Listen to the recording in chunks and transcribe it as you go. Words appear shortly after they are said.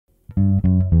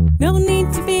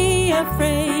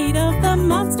afraid of the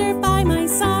monster by my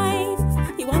side.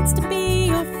 He wants to be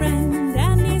your friend,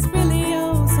 and he's really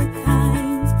oh so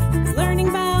kind. He's learning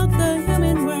about the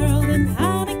human world and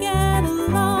how to get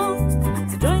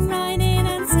along. So join right in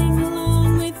and sing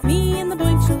along with me in the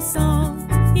Boink Show song.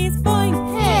 He's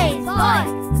Boink. Hey,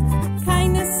 Boink.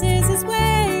 Kindness is his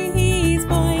way. He's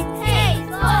Boink. Hey,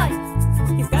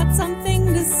 Boink. He's got something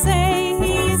to say.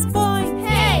 He's Boink.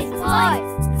 Hey,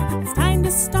 Boink. It's time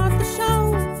to start the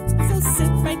show. So sit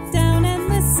right down and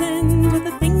listen to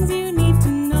the things you need to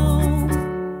know.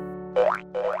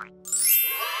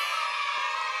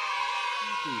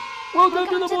 Welcome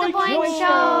to the Boink Boink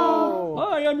Show.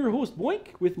 Hi, I'm your host Boink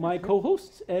with my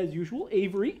co-hosts as usual,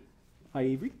 Avery. Hi,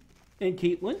 Avery. And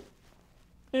Kaitlyn.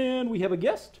 And we have a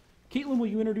guest. Kaitlyn, will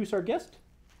you introduce our guest?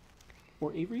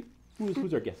 Or Avery?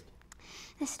 Who's our guest?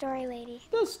 The Storee Laydee.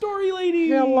 The Storee Laydee.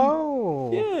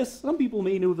 Hello. Yes, some people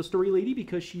may know the Storee Laydee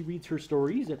because she reads her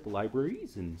stories at the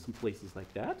libraries and some places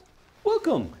like that.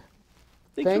 Welcome.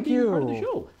 Thanks Thank for being you. part of the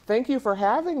show. Thank you for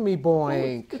having me, Oh,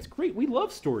 Boink. it's great. We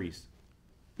love stories.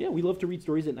 Yeah, we love to read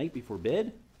stories at night before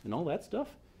bed and all that stuff.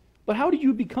 But how did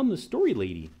you become the Storee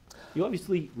Laydee? You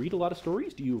obviously read a lot of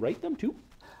stories. Do you write them too?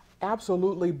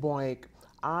 Absolutely, Boink.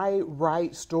 I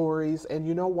write stories, and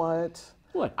you know what?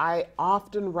 What? I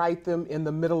often write them in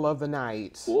the middle of the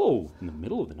night. Whoa, in the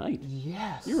middle of the night.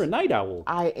 Yes. You're a night owl.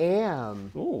 I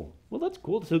am. Oh, well, that's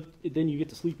cool. So then you get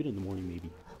to sleep in the morning, maybe.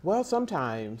 Well,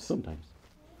 sometimes. Sometimes.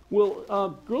 Well,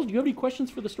 girls, do you have any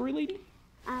questions for the Storee Laydee?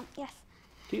 Yes.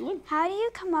 Caitlin? How do you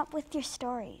come up with your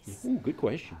stories? Ooh, good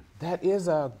question. That is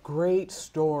a great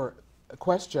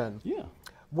question. Yeah.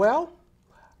 Well,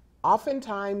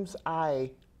 oftentimes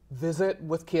I visit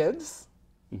with kids,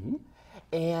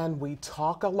 and we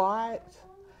talk a lot,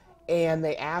 and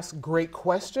they ask great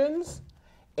questions,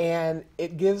 and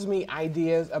it gives me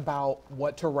ideas about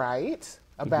what to write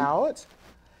about.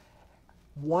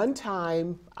 One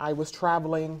time I was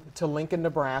traveling to Lincoln,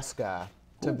 Nebraska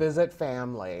to visit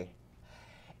family,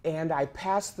 and I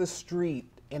passed the street,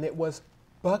 and it was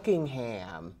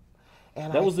Buckingham.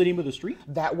 And That was the name of the street?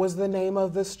 that was the name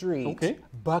of the street. Okay.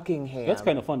 Buckingham. That's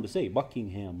kind of fun to say,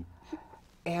 Buckingham.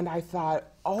 And I thought,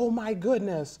 oh my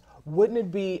goodness, wouldn't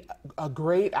it be a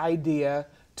great idea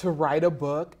to write a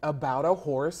book about a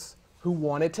horse who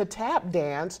wanted to tap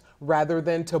dance rather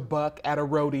than to buck at a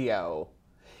rodeo?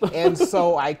 And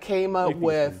so I came up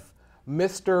with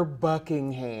Mr.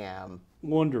 Buckingham.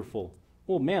 Wonderful.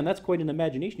 Well, man, that's quite an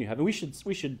imagination you have. And we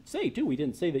should say, too, we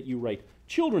didn't say that you write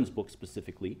children's books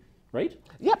specifically, right?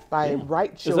 Yep, I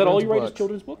write children's books. Is that all you write is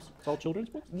children's books? It's all children's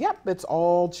books? Yep, it's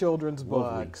all children's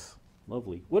Lovely. books.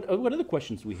 Lovely. What other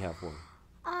questions do we have for you?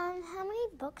 How many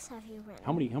books have you written?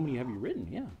 How many have you written?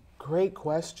 Yeah. Great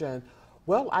question.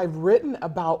 Well, I've written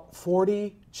about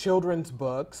 40 children's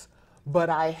books, but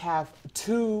I have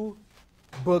 2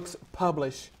 books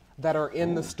published that are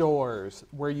in the stores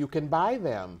where you can buy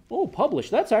them. Oh,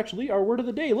 published. That's actually our word of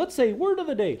the day. Let's say word of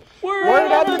the day.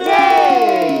 Word of the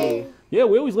day! Yeah,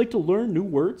 we always like to learn new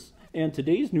words, and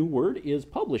today's new word is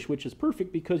publish, which is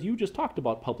perfect because you just talked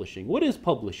about publishing. What is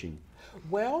publishing?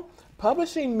 Well,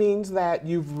 publishing means that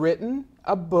you've written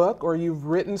a book or you've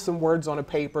written some words on a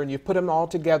paper and you put them all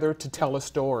together to tell a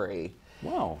story.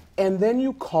 Wow. And then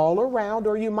you call around,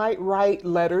 or you might write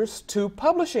letters to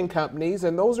publishing companies,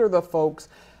 and those are the folks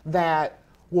that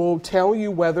will tell you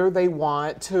whether they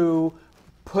want to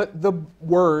put the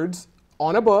words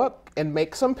on a book and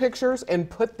make some pictures and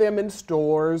put them in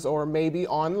stores or maybe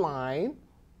online.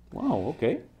 Wow,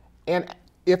 okay. And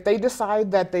if they decide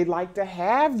that they'd like to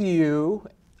have you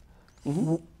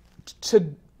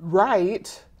to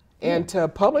write and to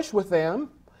publish with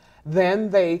them, then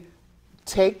they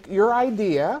take your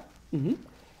idea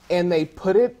and they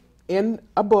put it in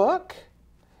a book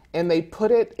and they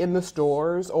put it in the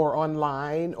stores or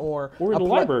online or in the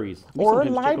libraries. We or in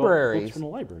sometimes check out libraries. books from the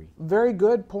library. Very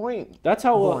good point. That's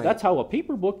how Boink. that's how a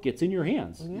paper book gets in your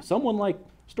hands. Someone like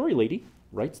Storee Laydee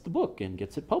writes the book and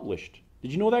gets it published.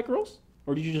 Did you know that, girls?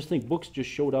 Or did you just think books just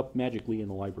showed up magically in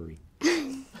the library?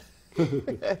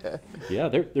 Yeah,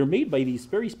 they're made by these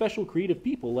very special creative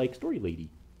people like Storee Laydee.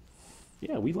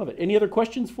 Yeah, we love it. Any other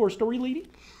questions for Storee Laydee?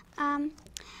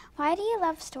 Why do you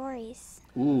love stories?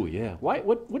 Ooh, yeah. Why?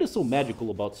 What is so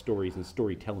magical about stories and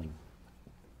storytelling?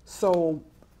 So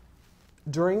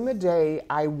during the day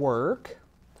I work,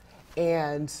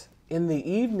 and in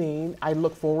the evening I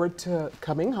look forward to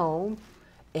coming home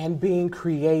and being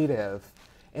creative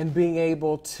and being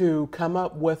able to come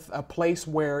up with a place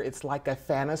where it's like a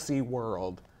fantasy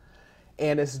world.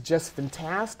 And it's just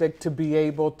fantastic to be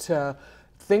able to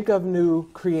think of new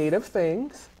creative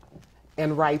things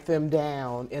and write them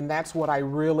down, and that's what I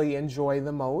really enjoy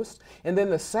the most. And then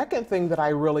the second thing that I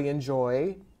really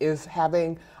enjoy is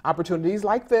having opportunities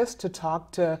like this to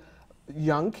talk to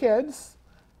young kids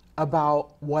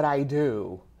about what I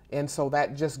do. And so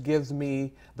that just gives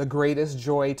me the greatest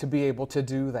joy to be able to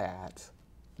do that.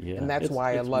 Yeah, And that's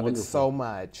why I love it so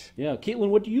much. Yeah, Kaitlyn,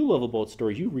 what do you love about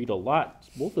stories? You read a lot.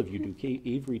 Both of you do.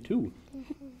 Avery too.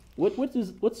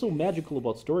 What's so magical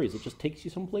about stories? It just takes you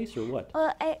someplace, or what?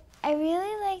 Well, I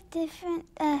really like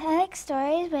I like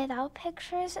stories without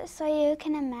pictures, so you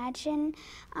can imagine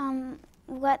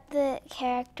what the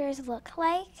characters look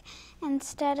like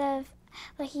instead of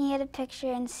looking at a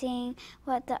picture and seeing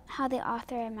how the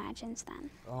author imagines them.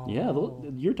 Oh. Yeah,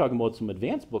 you're talking about some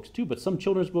advanced books too, but some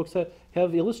children's books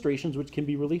have illustrations which can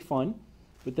be really fun.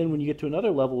 But then when you get to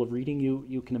another level of reading,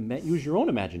 you can use your own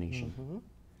imagination. Mm-hmm.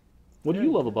 What do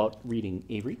you love about reading,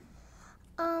 Avery?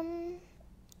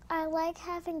 I like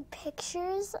having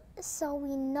pictures so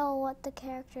we know what the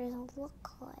characters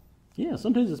look like. Yeah,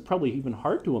 sometimes it's probably even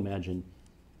hard to imagine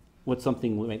what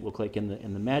something might look like, and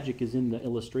the magic is in the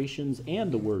illustrations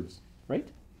and the words, right?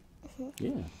 Mm-hmm.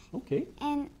 Yeah, okay.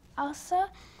 And also,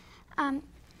 I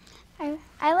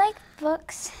like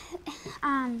books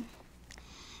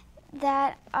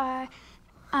that are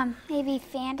maybe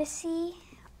fantasy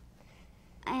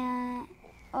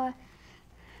or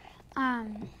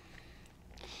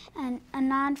and a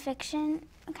nonfiction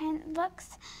kind of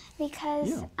books,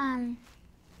 because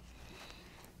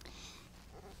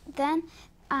then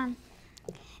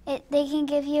they can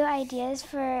give you ideas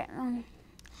for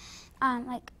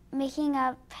like making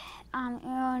up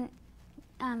your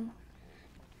own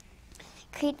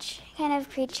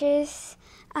creatures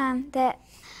that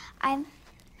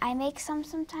I make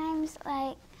sometimes,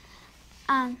 like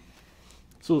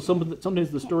So sometimes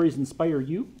the stories inspire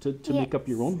you to make up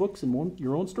your own books and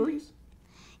your own stories?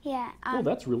 Yeah. Oh,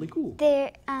 that's really cool.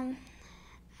 There,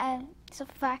 so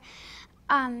far,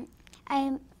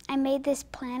 I made this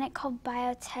planet called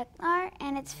Biotechnar,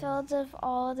 and it's filled with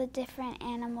all the different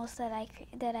animals that I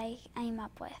came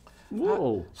up with.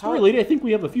 Whoa, Storee Laydee, I think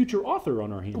we have a future author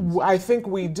on our hands. I think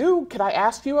we do. Could I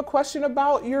ask you a question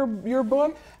about your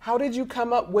book? How did you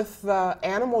come up with the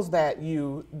animals that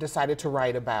you decided to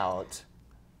write about?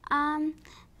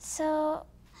 So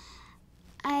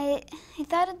I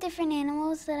thought of different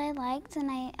animals that I liked,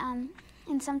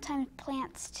 and sometimes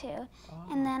plants too.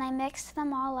 And then I mixed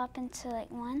them all up into like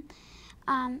one.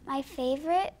 My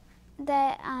favorite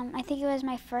that I think it was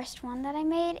my first one that I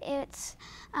made. It's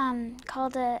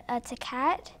called a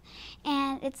cat,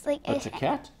 and it's like a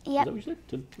cat. Yeah. Is that what you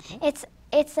said?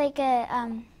 It's like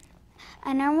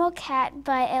a normal cat,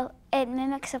 but it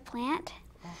mimics a plant.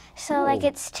 So like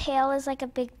its tail is like a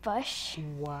big bush.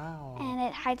 Wow. And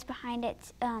it hides behind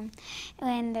it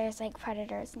when there's like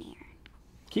predators near.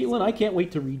 Kaitlyn, I can't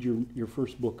wait to read your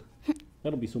first book.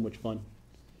 That'll be so much fun.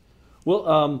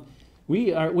 Well,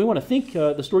 we want to thank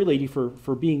the Storee Laydee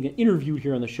for being interviewed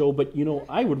here on the show, but you know,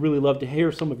 I would really love to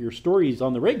hear some of your stories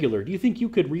on the regular. Do you think you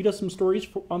could read us some stories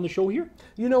on the show here?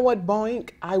 You know what,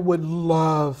 Boink? I would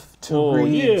love to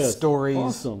read stories.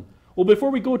 Awesome. Well,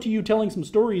 before we go to you telling some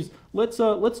stories, let's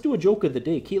do a joke of the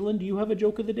day. Kaitlyn, do you have a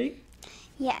joke of the day?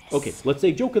 Yes. Okay, let's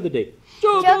say joke of the day.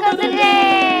 Joke of the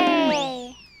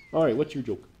day! All right, what's your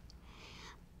joke?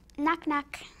 Knock,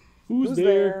 knock. Who's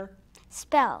there?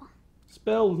 Spell.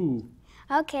 Spell who?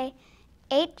 Okay.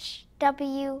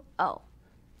 H-W-O.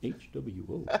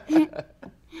 H-W-O.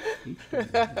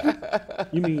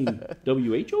 You mean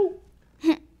W-H-O?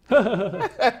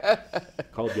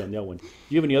 Called you on that one. Do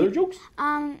you have any other jokes?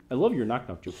 I love your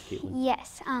knock-knock jokes, Kaitlyn.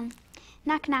 Yes.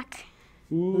 Knock, knock.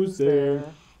 Who's there?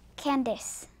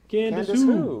 Candace. Candace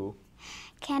who?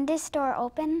 Candace, door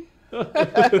open.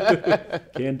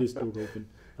 Candace, door open.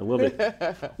 I love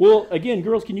it. Well, again,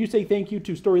 girls, can you say thank you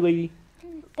to Storee Laydee?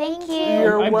 Thank you.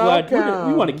 You're I'm welcome. glad.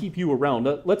 We want to keep you around.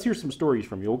 Let's hear some stories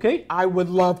from you, okay? I would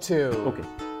love to. Okay.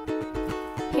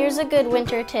 Here's a good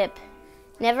winter tip.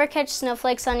 Never catch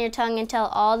snowflakes on your tongue until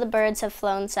all the birds have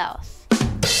flown south.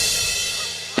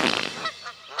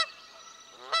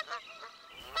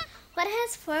 What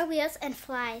has 4 wheels and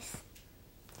flies?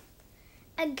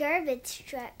 A garbage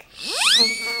truck.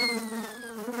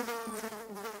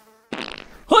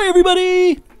 Hi,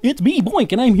 everybody! It's me,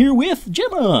 Boink, and I'm here with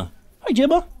Gemma. Hi,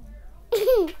 Gemma.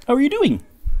 How are you doing?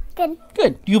 Good.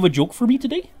 Good. Do you have a joke for me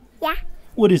today? Yeah.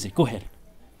 What is it? Go ahead.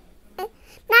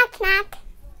 Knock, knock.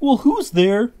 Well, who's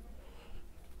there?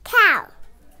 Cow.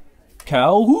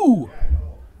 Cow who?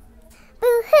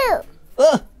 Boo-hoo.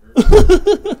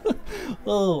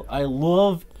 Oh, I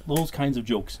love those kinds of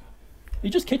jokes. They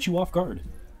just catch you off guard.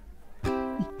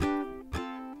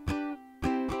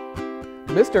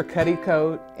 Mr.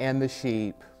 Cuttycoat and the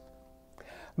Sheep.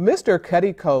 Mr.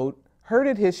 Cuttycoat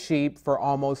herded his sheep for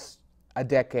almost a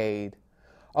decade,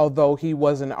 although he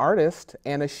was an artist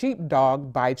and a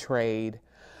sheepdog by trade.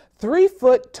 3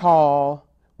 foot tall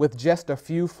with just a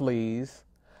few fleas,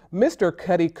 Mr.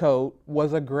 Cuttycoat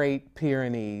was a great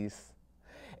Pyrenees.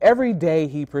 Every day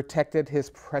he protected his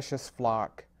precious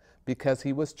flock because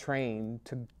he was trained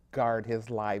to guard his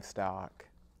livestock.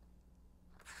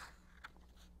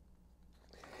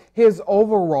 His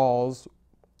overalls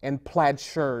and plaid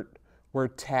shirt were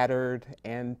tattered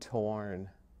and torn.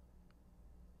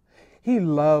 He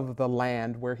loved the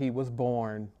land where he was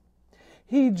born.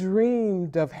 He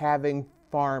dreamed of having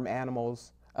farm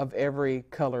animals of every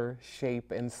color,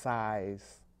 shape, and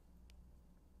size.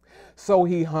 So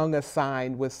he hung a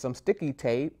sign with some sticky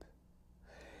tape.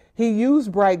 He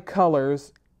used bright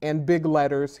colors and big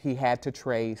letters he had to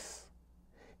trace.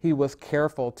 He was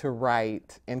careful to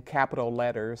write in capital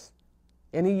letters,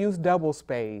 and he used double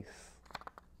space.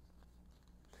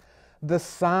 The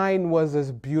sign was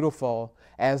as beautiful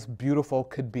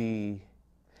could be,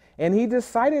 and he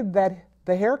decided that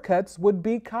the haircuts would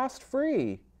be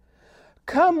cost-free.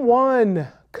 Come one,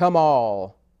 come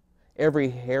all, every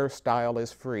hairstyle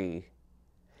is free.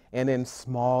 And in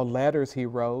small letters he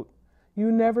wrote,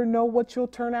 you never know what you'll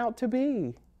turn out to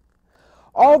be.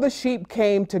 All the sheep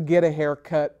came to get a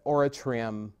haircut or a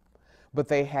trim, but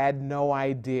they had no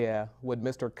idea what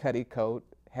Mr. Cuttycoat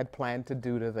had planned to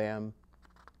do to them.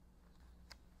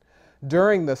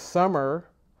 During the summer,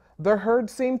 the herd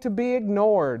seemed to be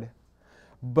ignored,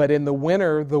 but in the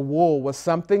winter, the wool was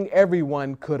something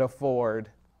everyone could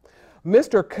afford.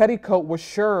 Mr. Cuttycoat was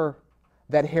sure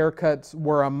that haircuts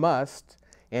were a must,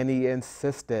 and he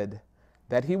insisted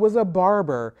that he was a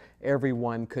barber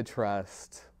everyone could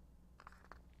trust.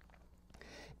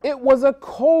 It was a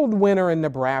cold winter in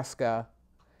Nebraska,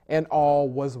 and all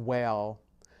was well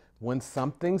when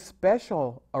something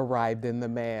special arrived in the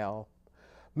mail.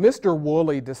 Mr.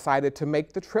 Woolley decided to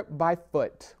make the trip by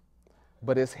foot,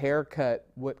 but his haircut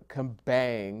would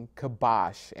kabang,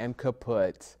 kabosh, and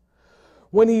kaput.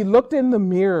 When he looked in the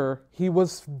mirror, he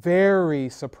was very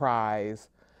surprised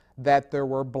that there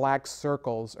were black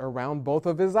circles around both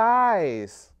of his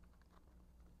eyes.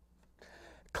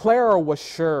 Clara was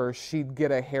sure she'd get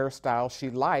a hairstyle she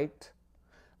liked,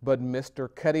 but Mr.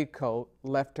 Cuttycoat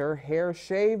left her hair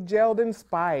shaved, gelled, and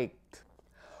spiked.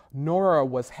 Nora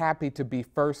was happy to be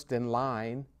first in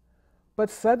line, but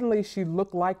suddenly she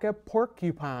looked like a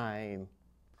porcupine.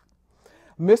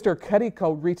 Mr.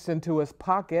 Cuttycoat reached into his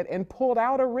pocket and pulled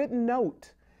out a written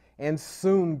note, and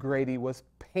soon Grady was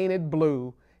painted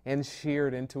blue and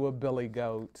sheared into a billy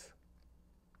goat.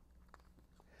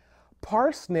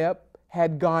 Parsnip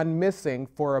had gone missing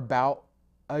for about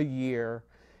a year,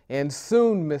 and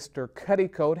soon Mr.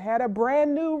 Cuttycoat had a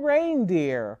brand new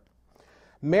reindeer.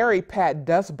 Mary Pat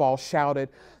Dustball shouted,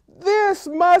 "This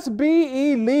must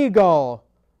be illegal,"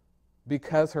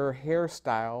 because her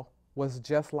hairstyle was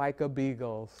just like a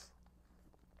beagle's.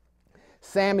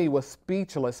 Sammy was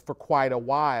speechless for quite a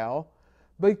while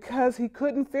because he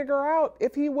couldn't figure out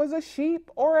if he was a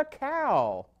sheep or a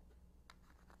cow.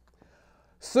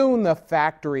 Soon the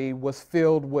factory was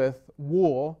filled with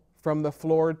wool from the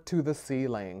floor to the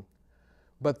ceiling,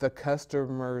 but the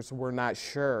customers were not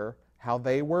sure how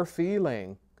they were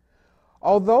feeling.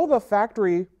 Although the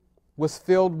factory was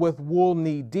filled with wool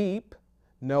knee-deep,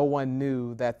 no one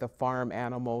knew that the farm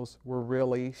animals were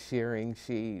really shearing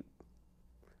sheep.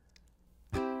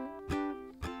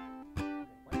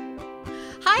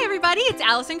 Hi everybody, it's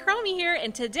Alison Cromie here,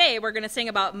 and today we're going to sing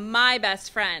about my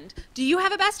best friend. Do you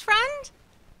have a best friend?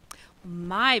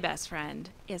 My best friend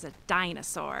is a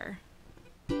dinosaur.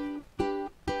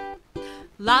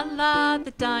 La la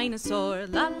the dinosaur,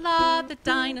 la la the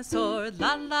dinosaur,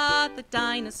 la la the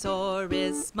dinosaur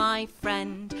is my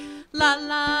friend. La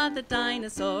la the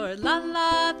dinosaur, la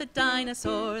la the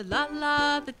dinosaur, la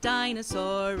la the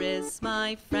dinosaur is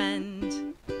my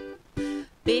friend.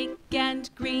 Big and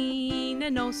green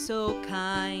and oh so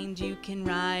kind, you can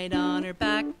ride on her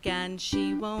back and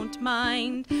she won't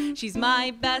mind. She's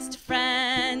my best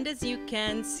friend as you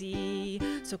can see,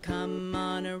 so come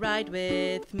on a ride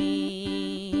with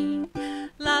me.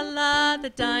 La la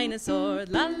the dinosaur,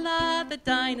 la la the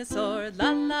dinosaur, la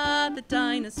la the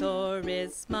dinosaur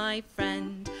is my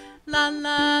friend. La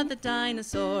la the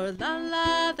dinosaur, la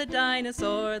la the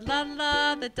dinosaur, la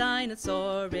la the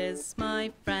dinosaur is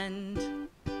my friend.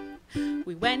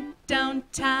 We went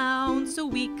downtown so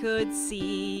we could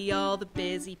see all the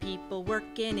busy people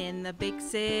working in the big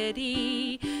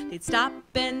city. They'd stop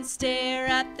and stare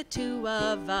at the two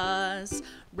of us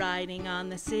riding on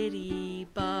the city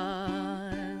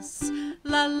bus.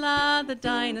 La la the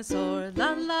dinosaur,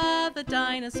 la la the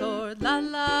dinosaur, la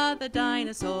la the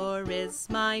dinosaur is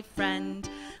my friend.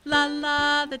 La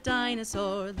la the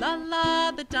dinosaur, la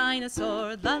la the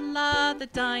dinosaur, la la the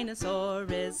dinosaur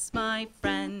is my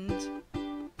friend.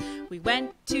 We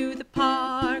went to the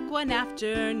park one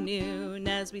afternoon.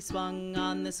 As we swung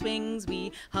on the swings,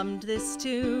 we hummed this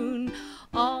tune.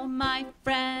 All my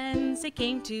friends, they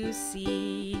came to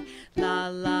see La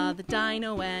La the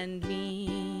Dino and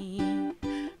me.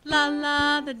 La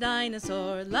la the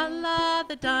dinosaur, la la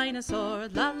the dinosaur,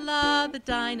 la la the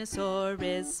dinosaur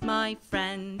is my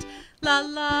friend. La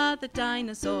la the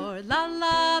dinosaur, la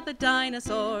la the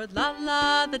dinosaur, la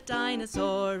la the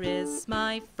dinosaur is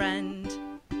my friend.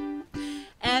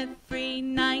 Every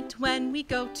night when we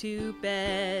go to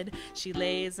bed, she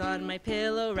lays on my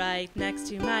pillow right next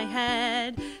to my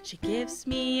head. She gives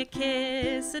me a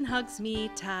kiss and hugs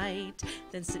me tight,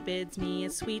 then bids me a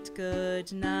sweet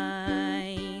good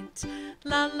night.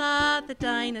 La la the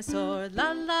dinosaur,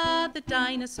 la la the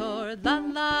dinosaur, la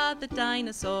la the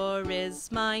dinosaur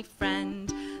is my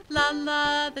friend. La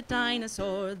la the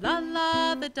dinosaur, la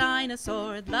la the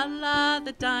dinosaur, la la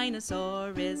the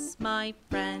dinosaur is my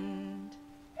friend.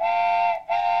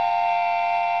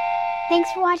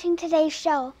 Thanks for watching today's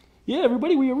show. Yeah,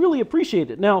 everybody, we really appreciate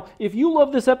it. Now, if you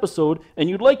love this episode and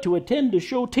you'd like to attend a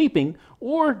show taping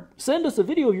or send us a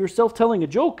video of yourself telling a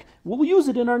joke, we'll use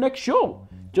it in our next show.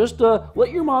 Just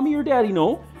let your mommy or daddy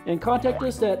know and contact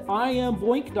us at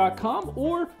iamboink.com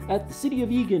or at the City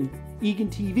of Egan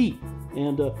TV.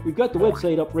 And we've got the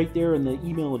website up right there and the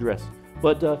email address.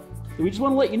 But we just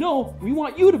want to let you know, we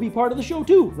want you to be part of the show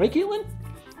too. Right, Kaitlyn?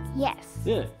 Yes.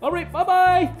 Yeah. All right,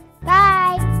 bye-bye.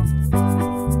 Bye.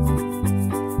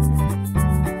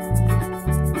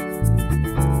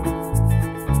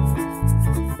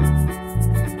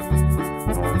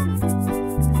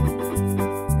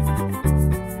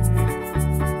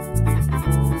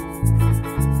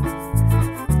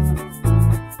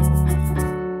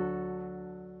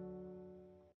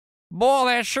 Boy,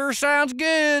 that sure sounds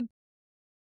good.